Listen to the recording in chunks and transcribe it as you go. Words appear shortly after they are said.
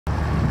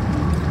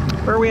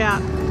Where are we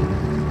at? I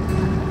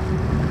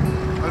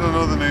don't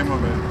know the name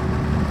of it.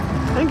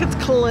 I think it's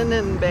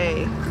Kalinin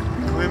Bay.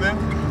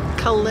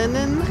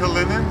 Kalinin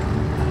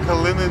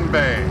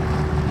Bay.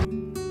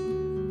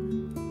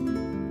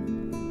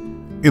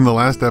 In the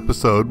last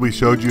episode, we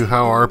showed you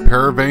how our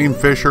paravane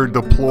fish are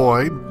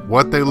deployed,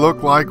 what they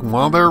look like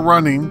while they're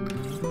running.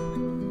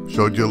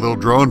 Showed you a little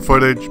drone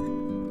footage,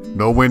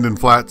 no wind and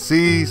flat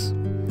seas,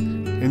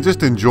 and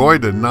just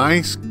enjoyed a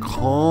nice,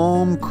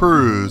 calm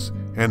cruise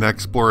and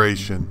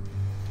exploration.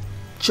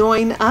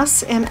 Join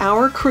us and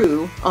our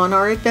crew on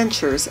our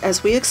adventures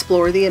as we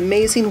explore the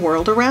amazing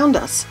world around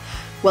us.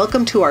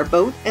 Welcome to our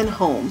boat and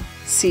home,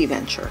 Sea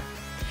Venture.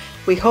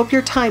 We hope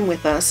your time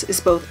with us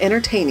is both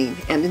entertaining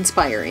and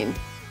inspiring.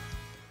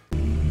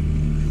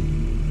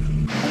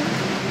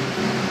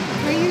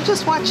 Are you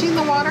just watching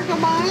the water go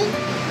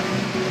by?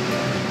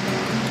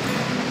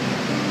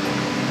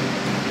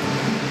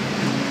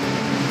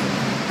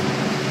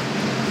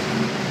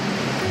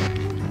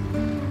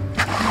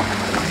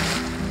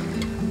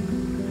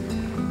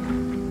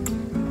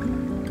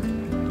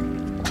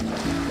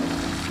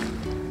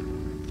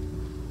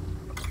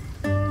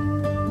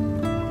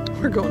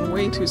 We're going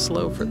way too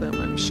slow for them,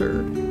 I'm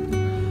sure.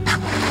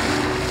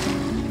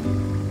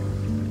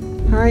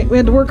 All right, we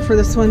had to work for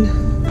this one.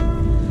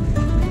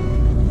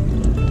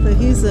 But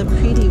he's a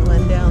pretty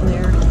one down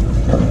there.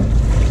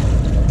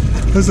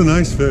 That's a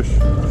nice fish.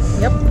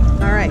 Yep,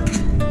 all right.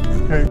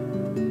 Okay.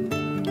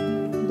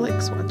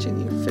 Blake's watching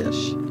you fish.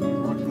 He's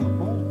watching the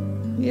pole.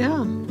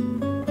 Yeah.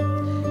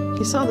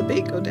 He saw the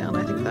bait go down.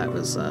 I think that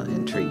was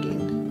intriguing.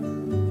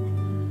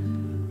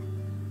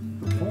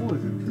 The pole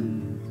is intriguing.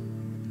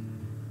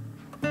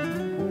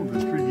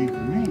 Intriguing to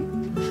me.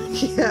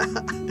 Yeah.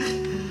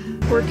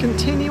 We're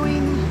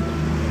continuing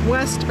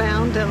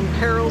westbound down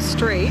Peril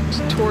Strait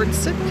towards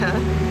Sitka,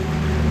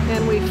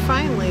 and we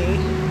finally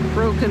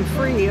broken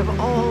free of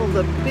all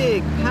the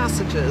big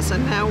passages,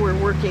 and now we're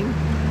working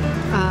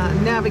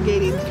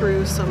navigating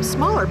through some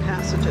smaller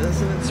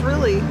passages, and it's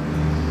really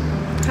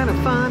kind of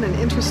fun and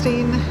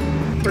interesting.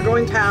 We're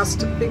going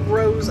past Big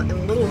Rose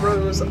and Little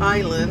Rose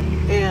Island,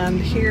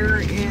 and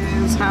here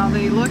is how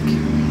they look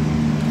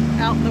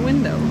out the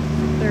window.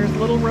 There's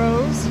Little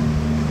Rose,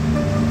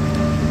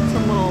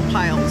 some little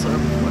piles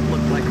of what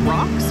look like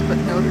rocks, but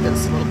noted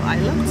as little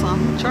islands on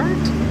the chart,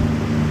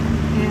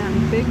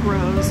 and Big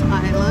Rose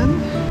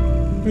Island.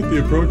 At the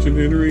approach and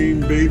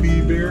entering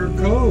Baby Bear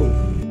Cove.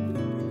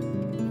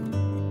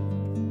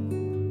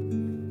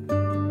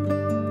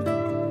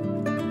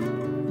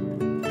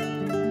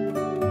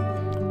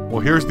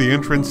 Well, here's the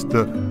entrance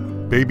to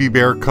Baby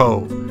Bear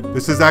Cove.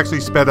 This is actually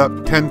sped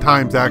up 10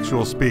 times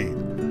actual speed.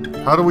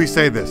 How do we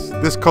say this?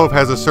 This cove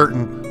has a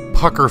certain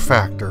pucker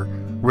factor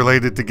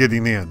related to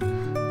getting in.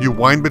 You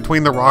wind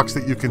between the rocks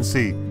that you can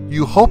see.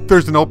 You hope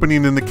there's an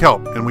opening in the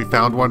kelp, and we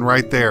found one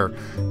right there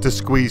to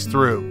squeeze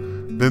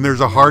through. Then there's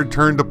a hard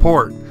turn to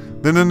port.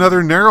 Then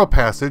another narrow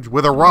passage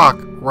with a rock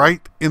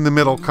right in the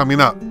middle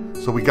coming up.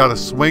 So we got to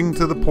swing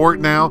to the port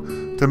now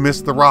to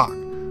miss the rock.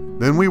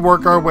 Then we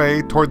work our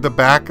way toward the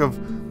back of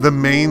the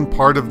main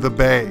part of the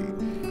bay.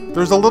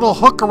 There's a little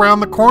hook around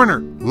the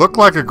corner. Looked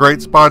like a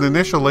great spot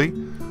initially,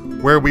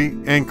 where we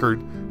anchored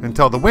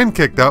until the wind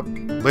kicked up.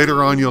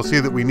 Later on you'll see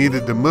that we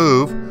needed to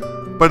move,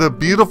 but a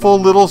beautiful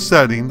little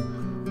setting,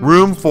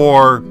 room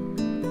for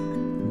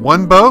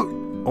one boat,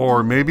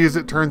 or maybe as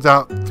it turns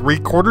out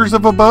 3/4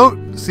 of a boat,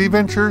 Sea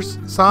Venture's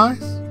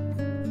size.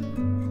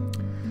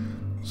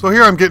 So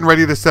here I'm getting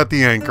ready to set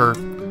the anchor.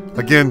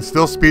 Again,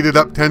 still speeded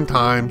up 10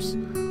 times.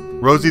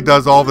 Rosie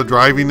does all the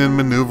driving and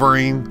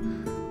maneuvering.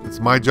 It's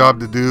my job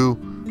to do,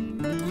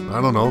 I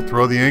don't know,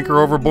 throw the anchor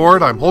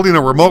overboard. I'm holding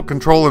a remote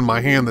control in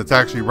my hand that's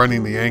actually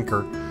running the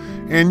anchor.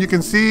 And you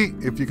can see,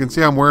 if you can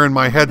see, I'm wearing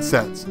my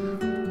headsets.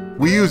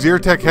 We use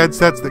EarTech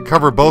headsets that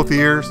cover both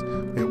ears.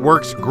 It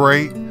works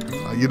great.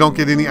 You don't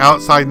get any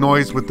outside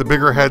noise with the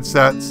bigger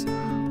headsets.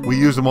 We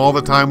use them all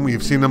the time.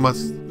 We've seen them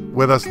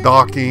with us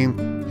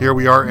docking. Here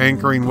we are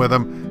anchoring with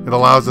them. It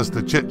allows us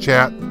to chit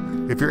chat.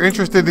 If you're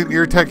interested in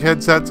EarTech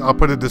headsets, I'll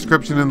put a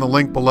description in the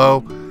link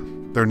below.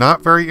 They're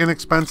not very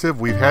inexpensive.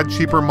 We've had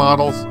cheaper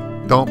models.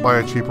 Don't buy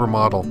a cheaper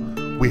model.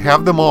 We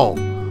have them all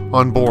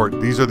on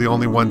board. These are the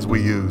only ones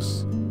we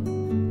use.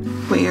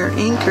 We are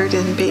anchored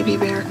in Baby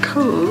Bear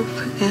Cove,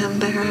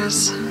 and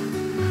there's a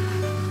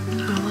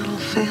little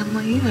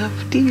family of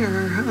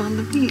deer on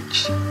the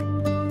beach.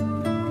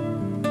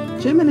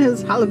 Jim and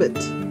his halibut.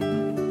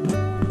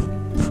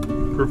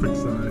 Perfect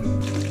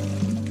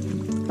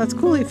size. That's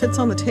cool, he fits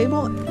on the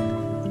table.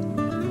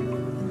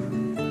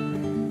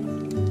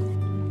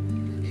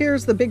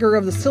 Here's the bigger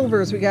of the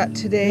silvers we got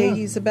today. Yeah.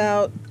 He's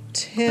about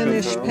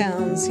 10-ish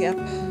pounds, yep.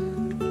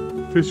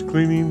 Fish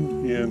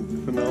cleaning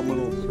and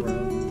phenomenal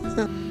surroundings.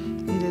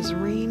 It is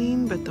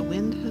raining, but the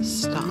wind has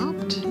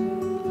stopped.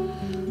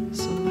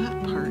 So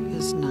that part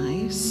is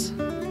nice.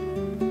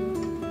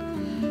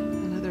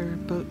 Another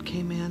boat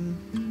came in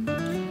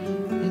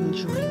and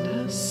joined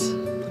us.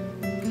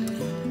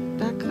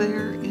 Back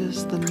there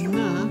is the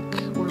nook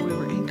where we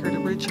were anchored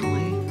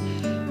originally,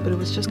 but it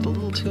was just a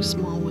little too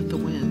small with the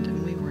wind,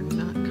 and we were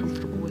not comfortable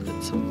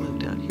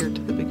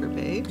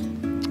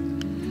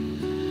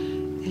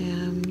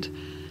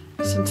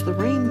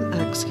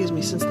excuse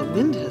me, since the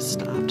wind has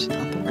stopped,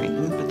 not the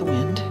rain, but the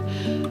wind,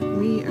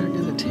 we are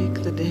going to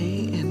take the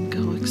day and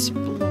go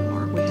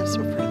explore. We have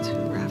some friends who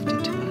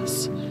rafted to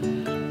us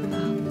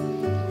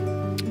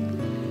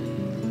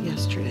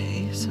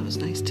yesterday, so it was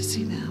nice to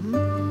see them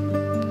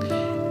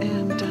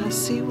and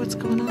see what's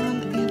going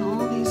on in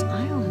all these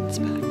islands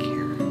back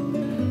here.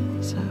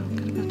 So I'm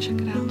going to go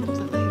check it out a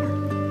little bit later.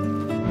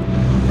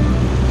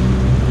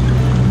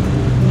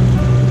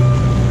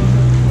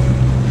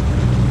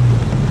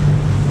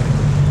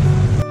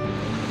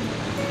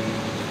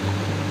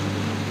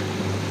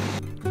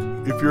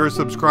 If you're a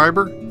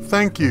subscriber,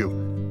 thank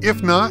you.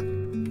 If not,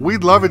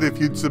 we'd love it if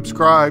you'd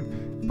subscribe.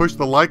 Push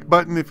the like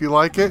button if you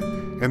like it,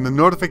 and the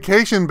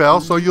notification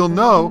bell so you'll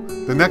know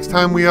the next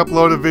time we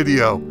upload a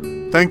video.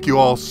 Thank you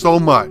all so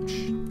much.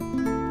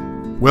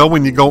 Well,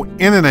 when you go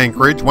in an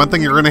anchorage, one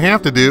thing you're going to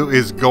have to do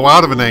is go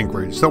out of an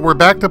anchorage. So we're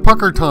back to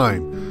pucker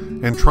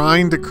time and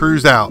trying to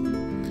cruise out.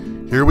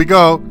 Here we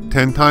go,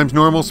 10 times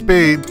normal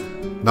speed.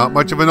 Not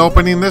much of an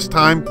opening this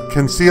time.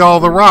 Can see all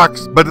the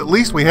rocks, but at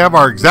least we have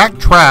our exact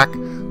track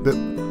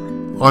that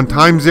on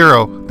time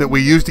 0 that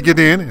we used to get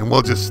in, and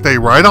we'll just stay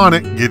right on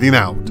it getting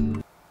out.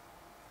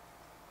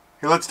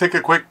 Here, let's take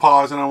a quick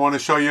pause, and I want to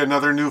show you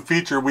another new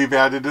feature we've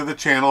added to the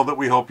channel that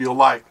we hope you'll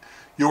like.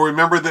 You'll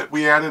remember that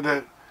we added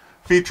a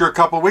feature a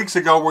couple weeks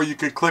ago where you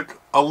could click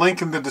a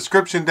link in the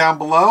description down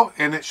below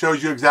and it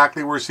shows you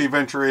exactly where Sea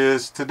Venture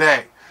is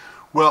today.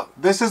 Well,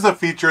 this is a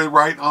feature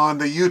right on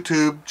the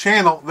YouTube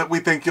channel that we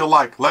think you'll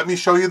like. Let me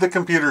show you the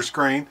computer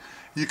screen.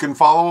 You can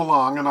follow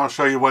along and I'll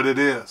show you what it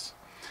is.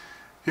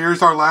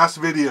 Here's our last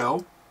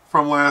video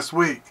from last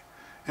week.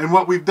 And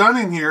what we've done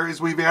in here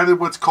is we've added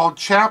what's called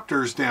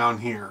chapters down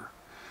here.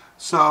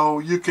 So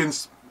you can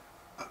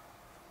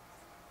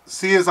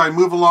see as I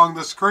move along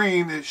the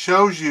screen, it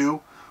shows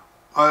you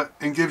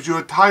and gives you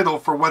a title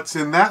for what's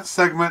in that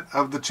segment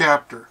of the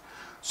chapter.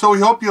 So we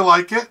hope you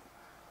like it.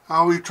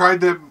 We've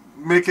tried to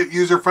make it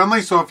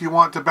user-friendly, so if you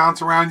want to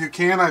bounce around, you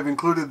can. I've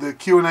included the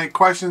Q&A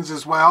questions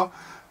as well.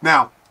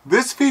 Now,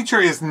 this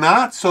feature is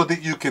not so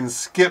that you can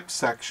skip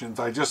sections.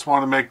 I just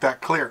want to make that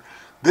clear.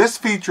 This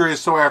feature is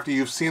so after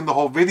you've seen the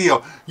whole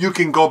video, you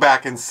can go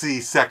back and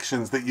see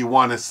sections that you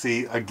want to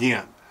see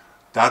again.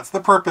 That's the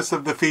purpose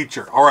of the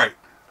feature. All right,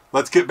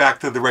 let's get back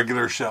to the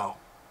regular show.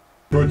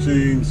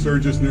 Approaching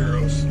Sturgis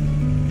Narrows.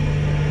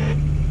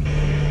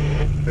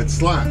 It's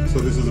slack, so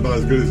this is about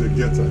as good as it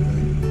gets, I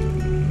think.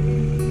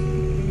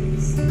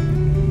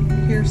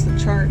 Here's the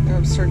chart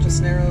of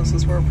Sturgis Narrows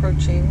as we're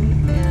approaching,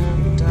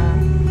 and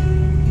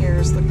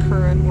here's the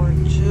current. We're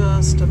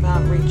just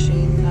about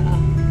reaching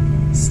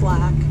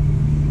slack.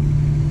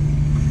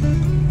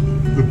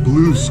 The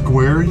blue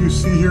square you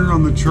see here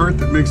on the chart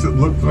that makes it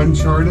look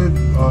uncharted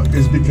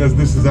is because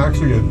this is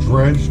actually a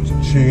dredged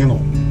channel,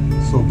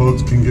 so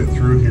boats can get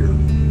through here.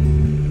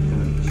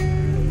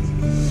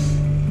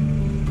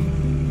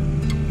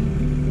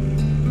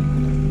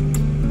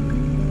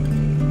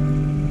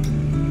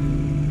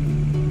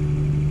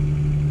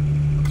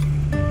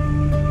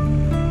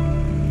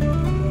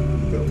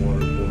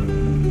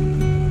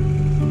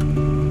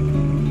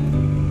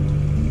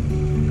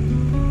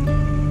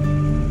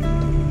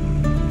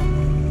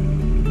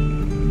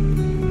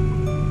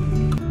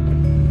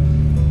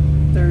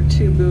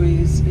 Two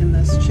buoys in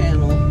this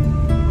channel,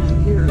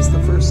 and here's the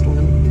first one.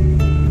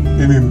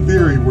 And in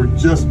theory, we're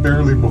just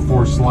barely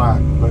before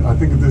slack, but I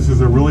think this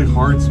is a really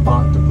hard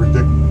spot to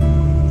predict.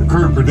 The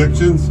current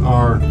predictions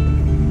are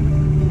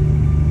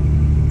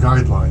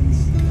guidelines.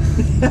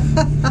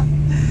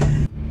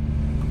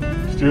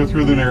 Steer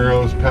through the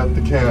narrows, pet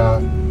the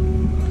cat,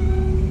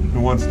 who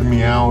wants to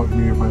meow at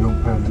me if I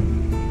don't pet him.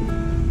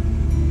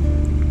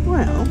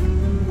 Well.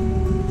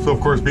 So of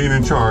course, being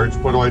in charge,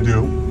 what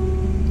do?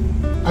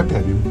 I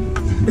pet him.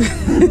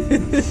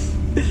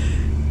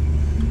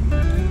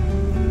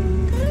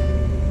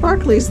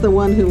 Barkley's the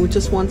one who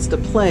just wants to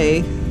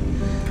play.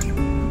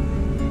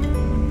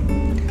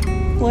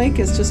 Blake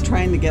is just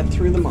trying to get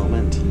through the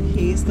moment.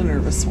 He's the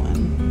nervous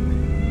one.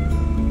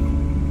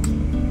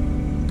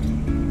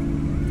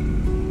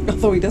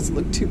 Although he doesn't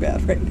look too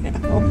bad right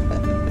now.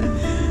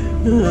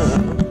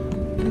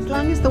 As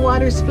long as the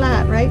water's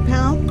flat, right,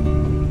 pal?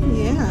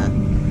 Yeah.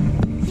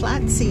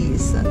 Flat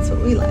seas, that's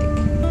what we like.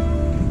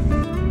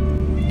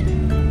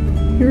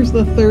 Here's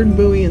the third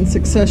buoy in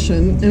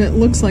succession, and it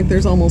looks like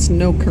there's almost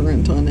no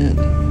current on it.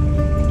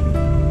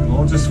 It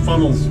all just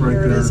funnels right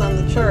there. Here it is on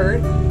the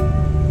chart.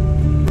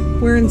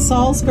 We're in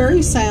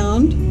Salisbury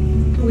Sound.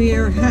 We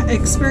are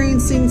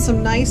experiencing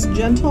some nice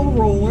gentle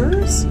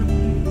rollers.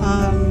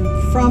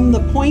 From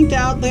the point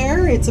out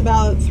there, it's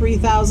about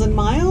 3,000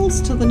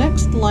 miles to the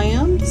next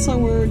land, so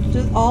we're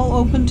just all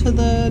open to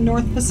the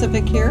North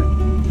Pacific here.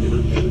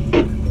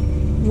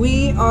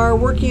 We are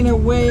working our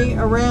way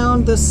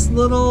around this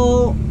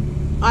little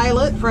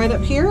islet right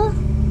up here,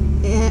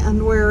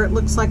 and where it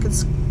looks like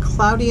it's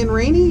cloudy and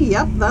rainy.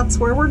 Yep, that's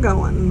where we're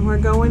going. We're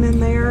going in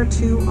there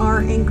to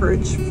our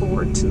anchorage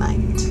for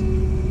tonight.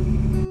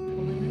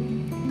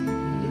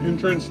 The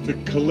entrance to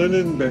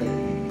Cullinan Bay.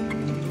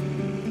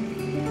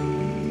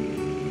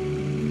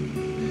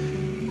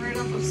 Right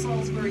off of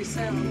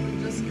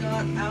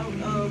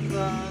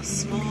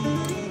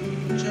small,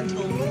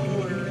 gentle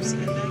rollers,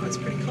 and now it's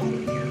pretty cold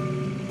in here.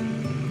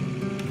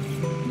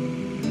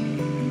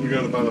 We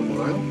got about a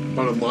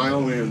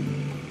mile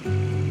in.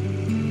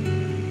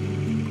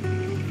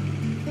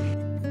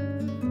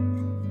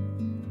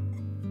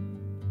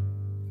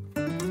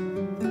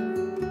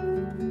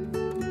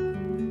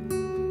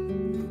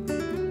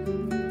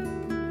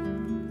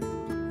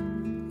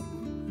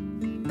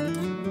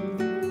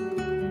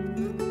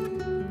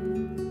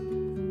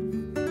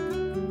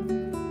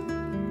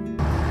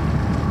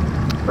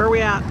 Where are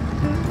we at? I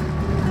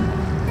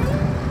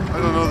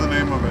don't know the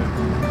name of it.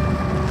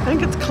 I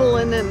think it's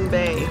Kalinin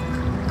Bay.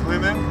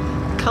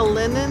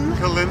 Kalinin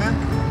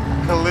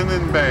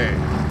Bay.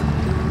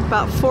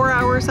 About 4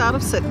 hours out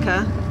of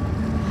Sitka.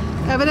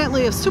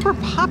 Evidently a super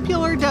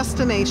popular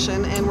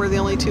destination, and we're the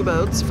only two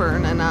boats,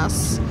 Fern and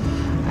us.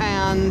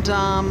 And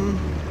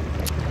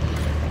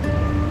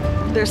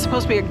there's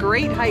supposed to be a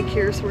great hike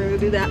here, so we're going to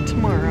do that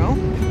tomorrow.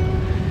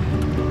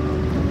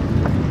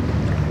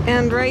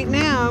 And right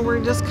now,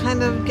 we're just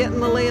kind of getting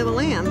the lay of the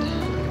land.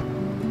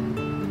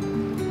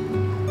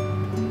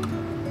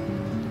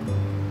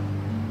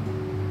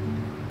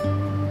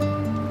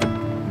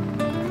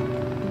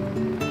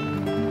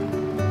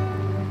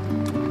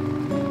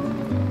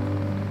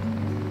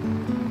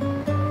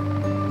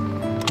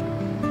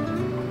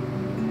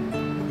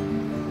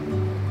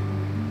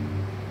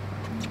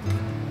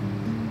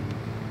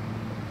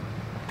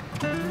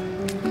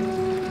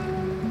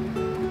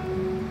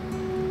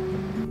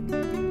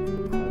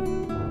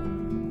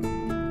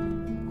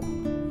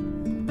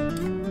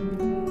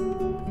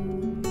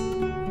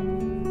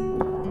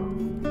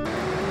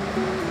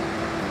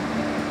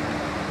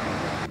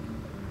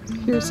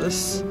 Here's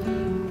this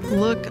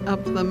look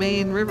up the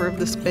main river of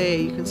this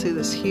bay. You can see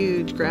this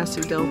huge grassy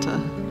delta.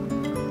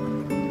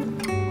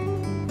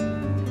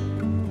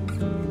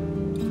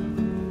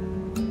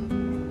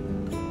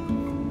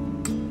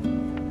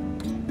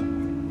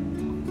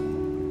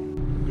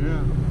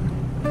 Yeah.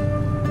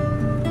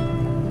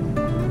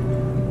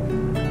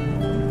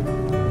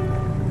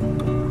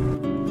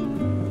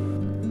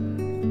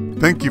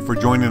 Thank you for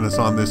joining us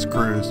on this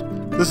cruise.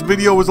 This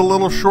video was a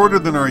little shorter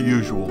than our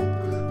usual.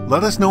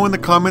 Let us know in the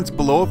comments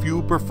below if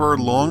you prefer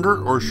longer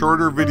or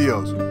shorter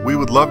videos. We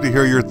would love to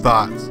hear your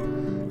thoughts.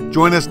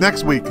 Join us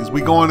next week as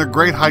we go on a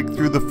great hike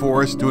through the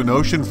forest to an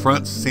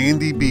oceanfront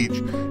sandy beach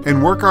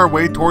and work our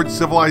way towards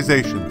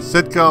civilization,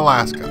 Sitka,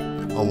 Alaska,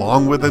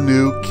 along with a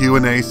new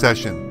Q&A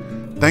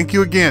session. Thank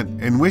you again,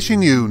 and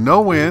wishing you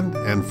no wind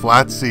and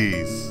flat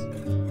seas.